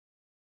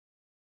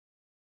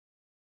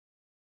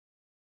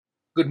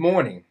Good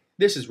morning.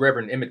 This is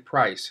Reverend Emmett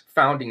Price,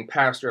 founding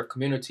pastor of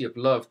Community of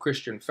Love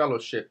Christian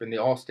Fellowship in the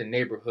Allston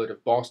neighborhood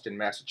of Boston,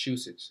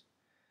 Massachusetts.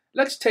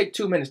 Let's take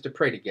 2 minutes to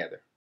pray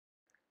together.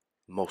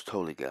 Most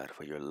holy God,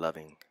 for your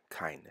loving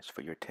kindness,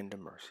 for your tender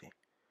mercy,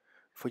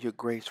 for your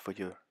grace, for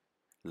your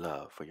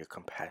love, for your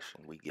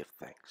compassion, we give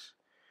thanks.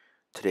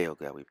 Today, oh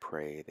God, we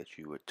pray that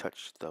you would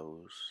touch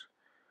those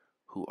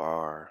who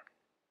are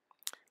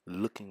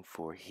looking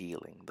for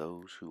healing,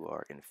 those who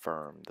are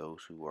infirm, those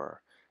who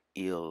are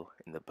ill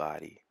in the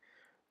body,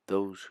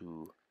 those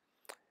who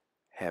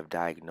have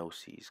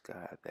diagnoses,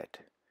 God, that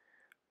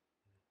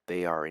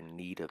they are in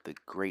need of the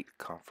great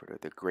comforter,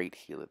 the great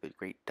healer, the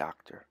great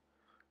doctor,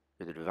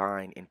 the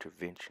divine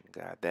intervention,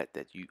 God, that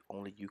you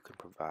only you can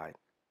provide.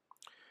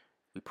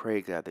 We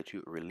pray, God, that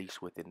you would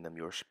release within them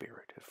your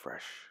spirit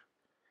afresh,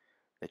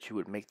 that you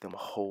would make them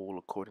whole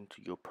according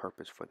to your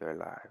purpose for their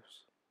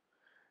lives,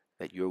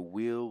 that your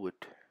will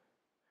would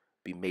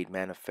be made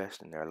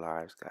manifest in their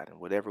lives, God, in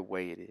whatever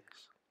way it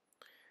is.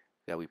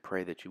 God, we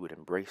pray that you would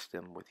embrace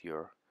them with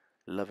your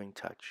loving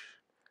touch,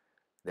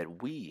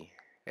 that we,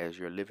 as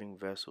your living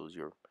vessels,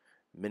 your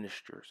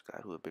ministers,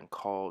 God, who have been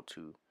called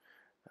to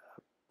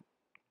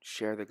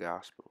share the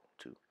gospel,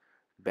 to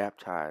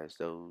baptize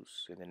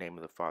those in the name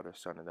of the Father,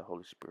 Son, and the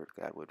Holy Spirit,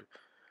 God, would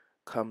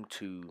come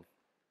to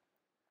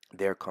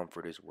their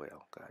comfort as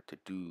well, God, to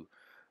do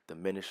the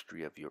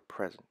ministry of your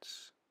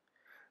presence.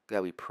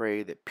 God, we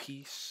pray that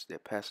peace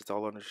that passes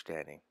all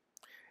understanding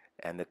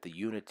and that the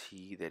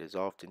unity that is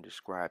often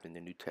described in the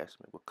New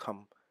Testament will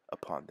come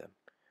upon them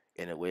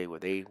in a way where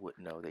they would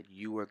know that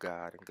you are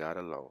God and God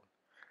alone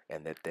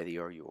and that they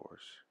are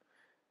yours.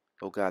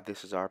 Oh God,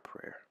 this is our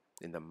prayer.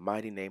 In the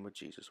mighty name of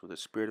Jesus, with a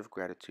spirit of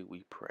gratitude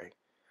we pray,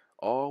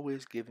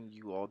 always giving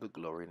you all the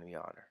glory and the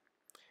honor.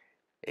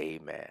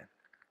 Amen.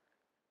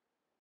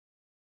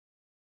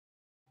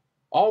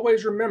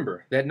 Always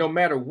remember that no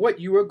matter what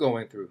you are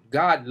going through,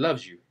 God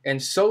loves you,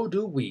 and so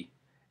do we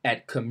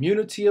at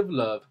Community of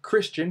Love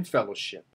Christian Fellowship.